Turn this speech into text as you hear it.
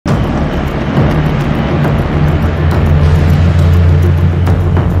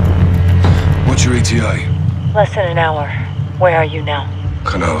ETA? Less than an hour. Where are you now?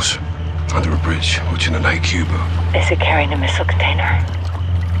 Canals. Under a bridge, watching an A-cuber. Is it carrying a missile container?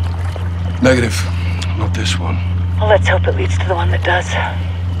 Negative. Not this one. Well, let's hope it leads to the one that does.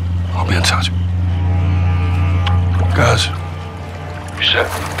 I'll be in touch. Guys. You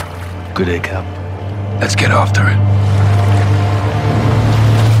set? Good day, Cap. Let's get after it.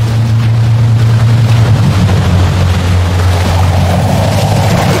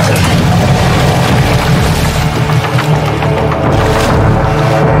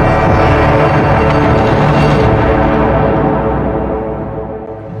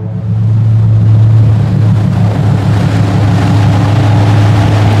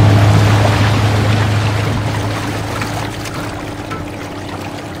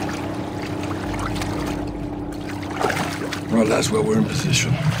 Right, Laswell, we're in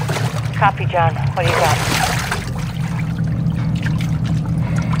position. Copy, John. What do you got?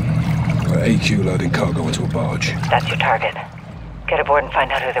 AQ loading cargo into a barge. That's your target. Get aboard and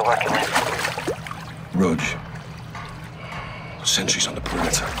find out who they're working with. Rog. Sentries on the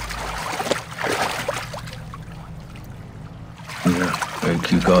perimeter. Yeah,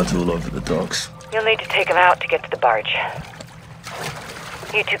 AQ guards all over the docks. You'll need to take them out to get to the barge.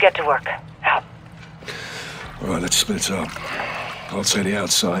 You two get to work. Out. All right, let's split up. I'll say the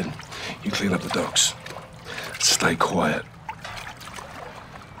outside. You clean up the docks. Stay quiet.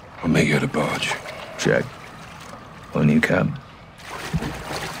 I'll meet you at the barge. Check. On you, Cap.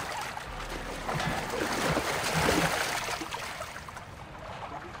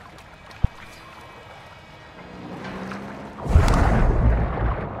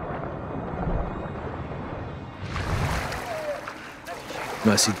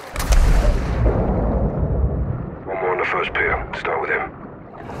 Mercy. One more on the first pier. Start with him.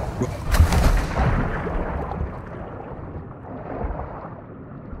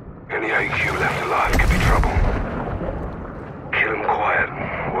 Any AQ left alive could be trouble. Kill him quiet.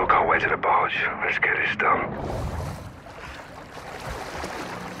 Work our way to the barge. Let's get this done.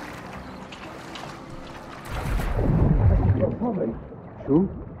 Sure.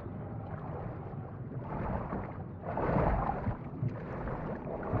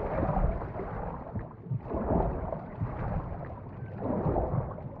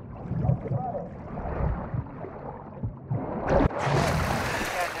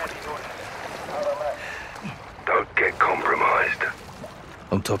 Don't get compromised.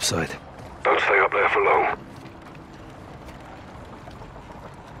 On topside. Don't stay up there for long.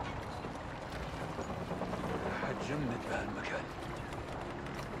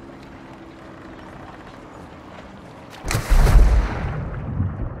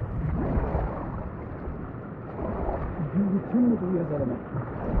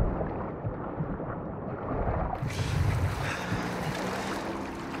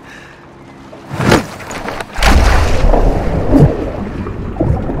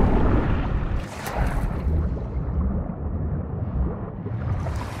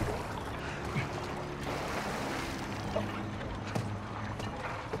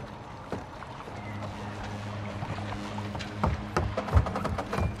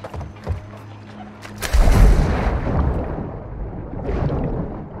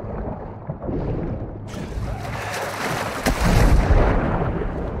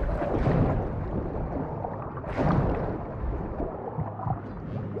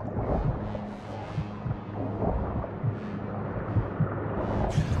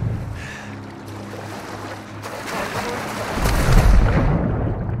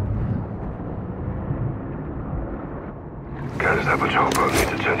 That patrol boat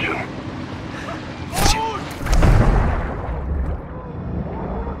needs attention.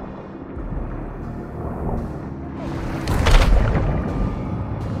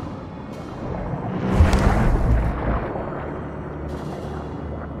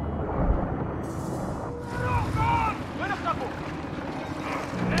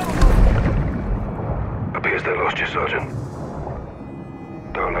 Appears they lost you, Sergeant.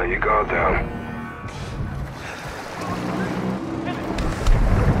 Don't let your guard down.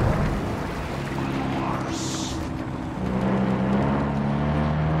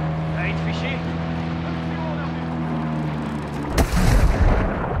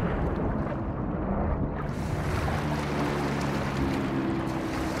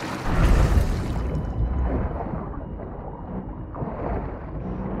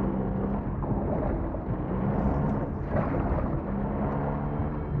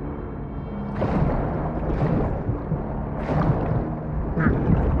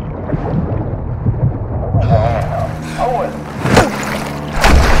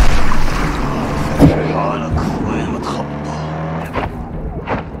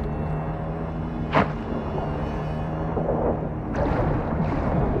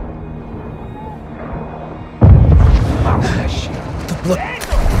 Look.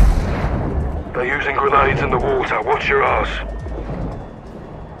 They're using grenades in the water. Watch your ass.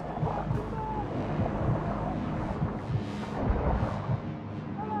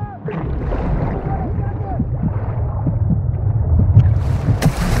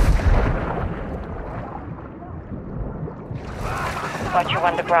 Watcher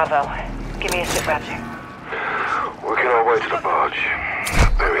 1 to Bravo. Give me a sit rep. Working our way to the barge.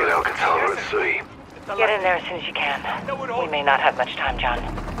 Bury an Alcatraz at sea. Get in there as soon as you can. We may not have much time, John.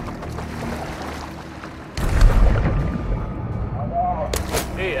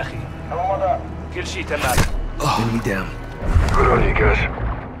 ايه يا اخي كل شيء تمام. Enemy down. Good on you guys.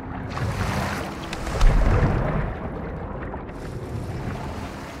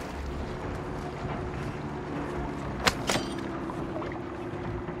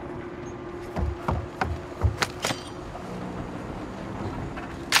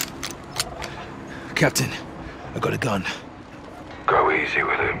 Captain, I got a gun. Go easy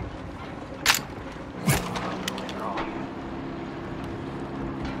with him.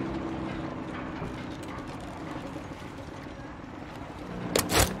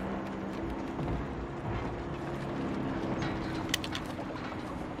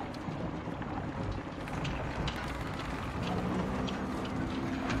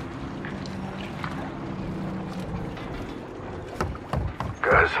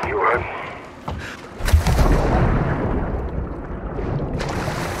 Guys, you right?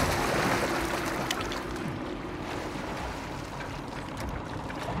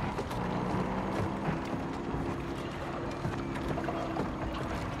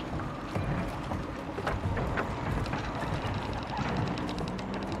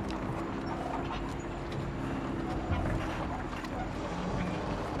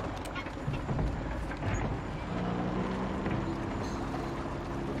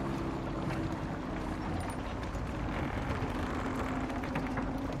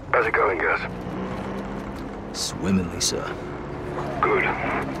 How's it going, guys? Swimmingly, sir. Good.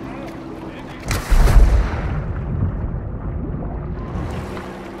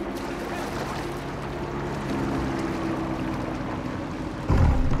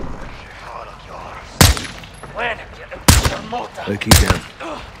 Loki down.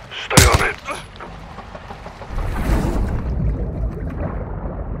 Stay on it.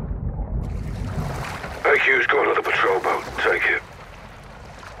 AQ's got another patrol boat. Take it.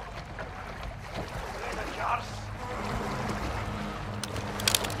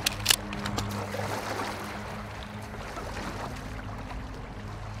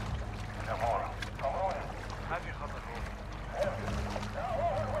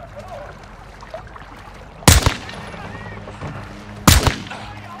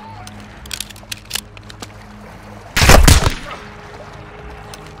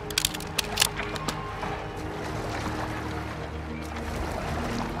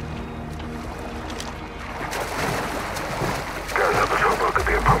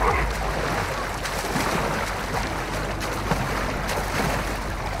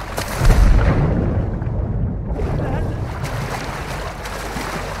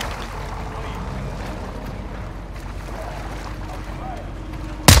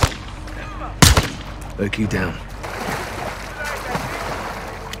 Loki down.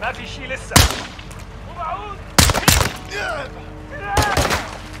 ما في شيء لسه. وبعود.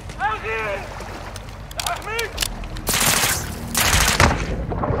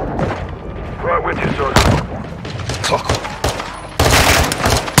 Right with you, Sergeant. Tackle.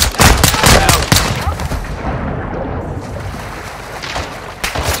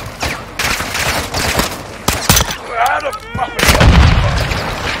 out of muffin.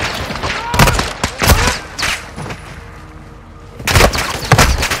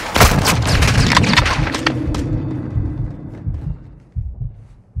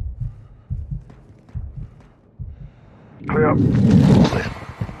 Clear. Clear.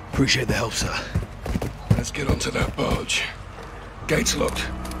 Appreciate the help, sir. Let's get onto that barge. Gates locked.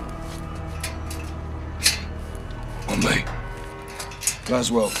 On me.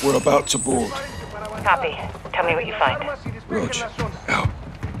 Laswell, we're about to board. Copy. Tell me what you find. Roger. Out.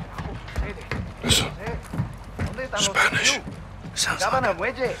 Listen. Spanish. Sounds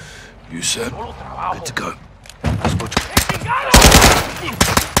like it. You said? Good to go.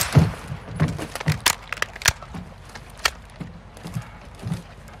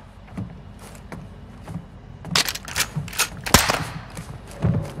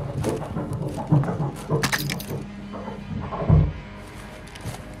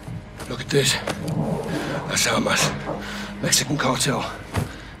 Look at this. That's Hamas. Mexican cartel.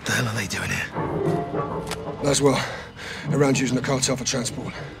 What the hell are they doing here? Laswell, around using the cartel for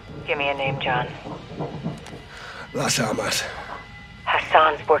transport. Give me a name, John. Las Hamas.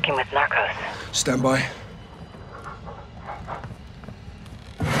 Hassan's working with narcos. Stand by.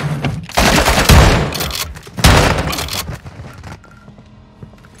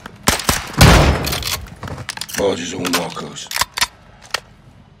 Barge is all narcos.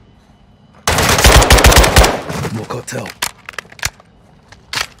 More cartel.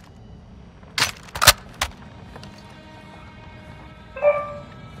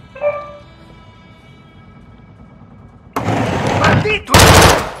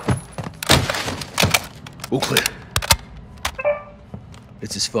 All clear.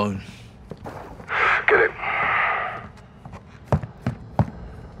 It's his phone. Get it.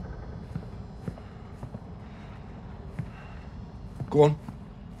 Go on.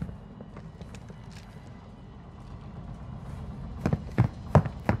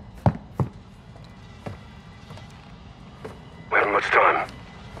 We haven't much time.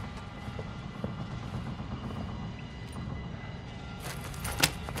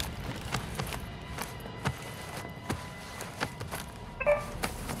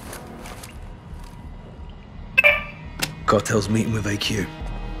 Cartel's meeting with AQ.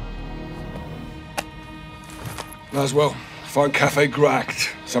 Laswell, find Cafe Gracked.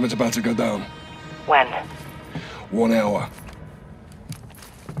 Something's about to go down. When? 1 hour.